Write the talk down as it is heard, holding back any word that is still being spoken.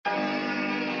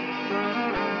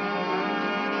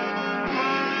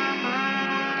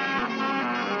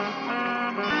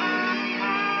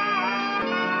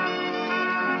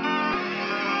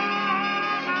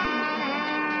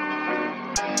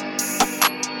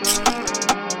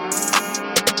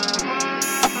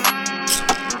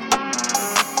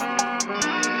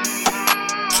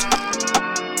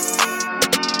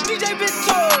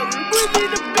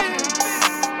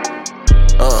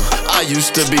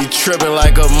Used to be trippin'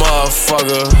 like a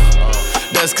motherfucker.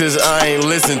 That's cause I ain't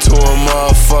listen to a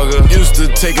motherfucker. Used to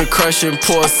take a crush and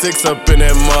pour 6 up in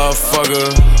that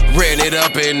motherfucker. Ran it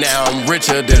up and now I'm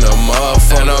richer than a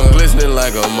motherfucker. And I'm glistening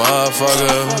like a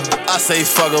motherfucker. I say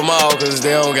fuck them all cause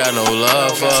they don't got no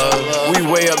love for us. We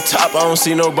way up top, I don't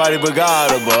see nobody but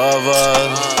God above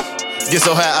us. Get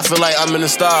so high, I feel like I'm in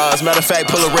the stars. Matter of fact,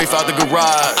 pull a Wraith out the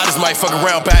garage. I just might fuck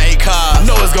around, buy 8 cars.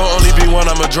 Know it's gon' only be one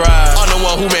I'ma drive. I'm the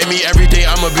one who made me everything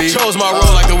I'ma be. Chose my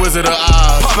role like the Wizard of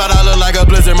Oz. Pop out, I look like a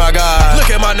blizzard, my God. Look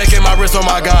at my neck and my wrist, oh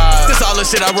my God. This all the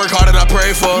shit I work hard and I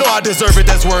pray for. Know I deserve it,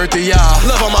 that's word to y'all.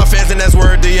 Love all my fans and that's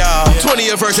word to y'all.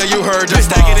 20th verse that you heard, just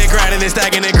stacking and grinding and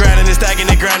stacking and grinding and stacking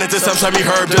and grinding till sometime you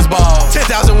heard just ball.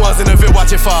 10,000 ones in the vid,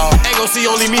 watch it fall. Ain't gon' see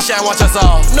only me shine, watch us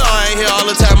all. No, I ain't here all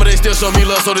the time, but they still show me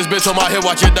love, so this bitch on my head,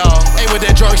 watch it dog. Ain't with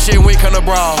that drunk shit, we ain't come to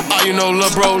brawl. All you know, lil'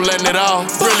 bro, letting it off.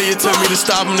 Really, it took me to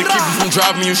stop him, to keep him from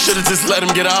dropping. You should've just let him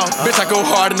get off. Bitch, I go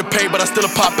hard in the paint, but I still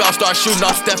pop out, start shooting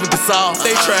off, stepping the saw.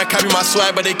 They try and copy my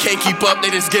swag, but they can't keep up. They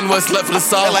just getting what's left for the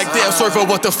song. Like, damn, sorry for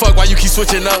what the fuck, why you keep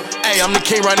switching up? Hey, I'm the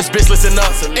king, right? This bitch, listen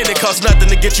up. And it costs nothing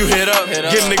to get you hit up.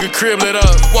 Get a nigga crib lit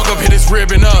up. Walk up, hit his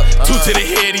ribbon up. 2 to the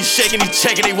head, he's shaking, he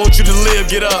checking, they want you to live,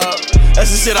 get up.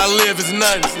 That's the shit I live, it's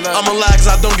nothing. I'm alive cause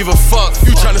I don't give a fuck.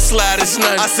 You tryna slide, it's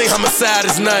nothing. I sing homicide,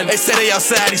 it's nothing. They say they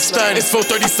outside, he's stunned. It's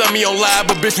 4:30 something on live,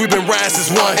 but bitch, we been riding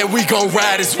since 1. And we gon'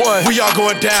 ride as one. We all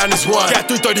going down as one. Got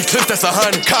 330 clips, that's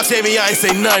 100. Cops gave me, I ain't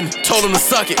say nothing. Told him to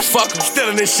suck it, fuck him.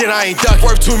 Stealing this shit, I ain't ducking.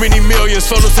 Worth too many millions,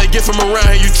 phone them say get from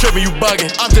around here, you trippin', you bugging.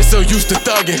 I'm just so used to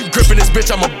thugging. Gripping this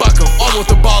bitch, I'ma buck him. All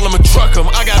with the ball, I'ma truck him.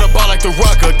 I got a ball like the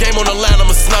rucker. Game on the line,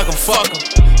 I'ma snuck him, fuck him.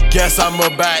 Guess I'm a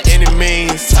by any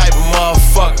means type of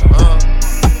motherfucker.